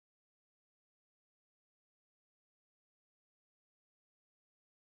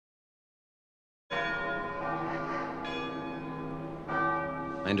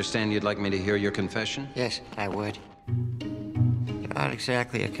understand you'd like me to hear your confession? Yes, I would. Not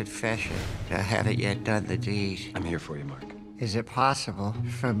exactly a confession. I haven't yet done the deed. I'm here for you, Mark. Is it possible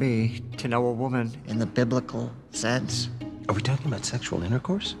for me to know a woman in the biblical sense? Are we talking about sexual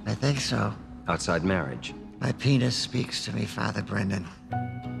intercourse? I think so. Outside marriage? My penis speaks to me, Father Brendan.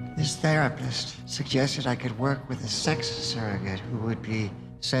 This therapist suggested I could work with a sex surrogate who would be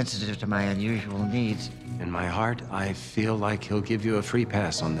sensitive to my unusual needs. In my heart, I feel like he'll give you a free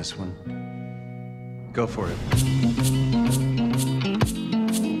pass on this one. Go for it.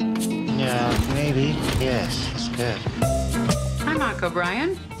 Yeah, maybe. Yes, it's good. Hi, Mark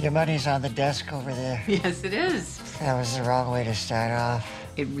O'Brien. Your money's on the desk over there. Yes, it is. That was the wrong way to start off.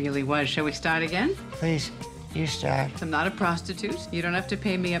 It really was. Shall we start again? Please, you start. I'm not a prostitute. You don't have to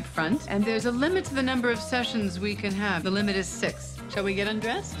pay me up front. And there's a limit to the number of sessions we can have. The limit is 6. Shall we get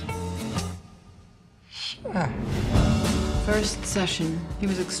undressed? Sure. First session, he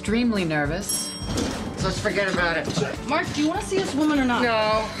was extremely nervous. Let's forget about it. Mark, do you want to see this woman or not?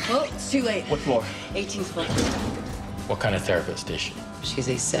 No. Well, it's too late. What floor? 18th floor. What kind of therapist is she? She's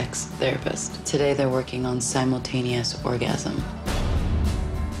a sex therapist. Today they're working on simultaneous orgasm.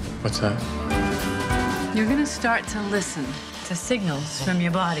 What's that? You're gonna start to listen to signals from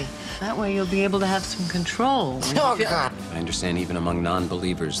your body. That way you'll be able to have some control. Oh, God. I understand even among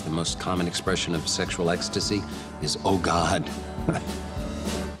non-believers, the most common expression of sexual ecstasy is, oh, God.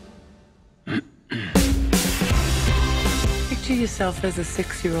 Picture yourself as a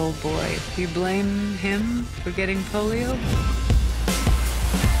 6-year-old boy. Do you blame him for getting polio?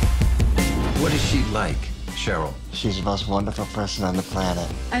 What is she like, Cheryl? She's the most wonderful person on the planet.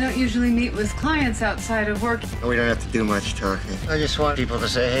 I don't usually meet with clients outside of work. We don't have to do much talking. I just want people to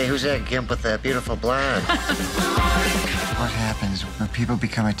say, hey, who's that gimp with that beautiful blonde? What happens when people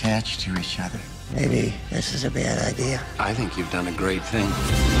become attached to each other? Maybe this is a bad idea. I think you've done a great thing.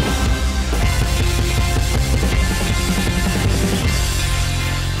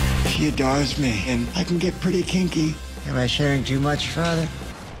 She adores me, and I can get pretty kinky. Am I sharing too much, Father?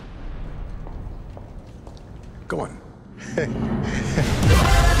 Go on.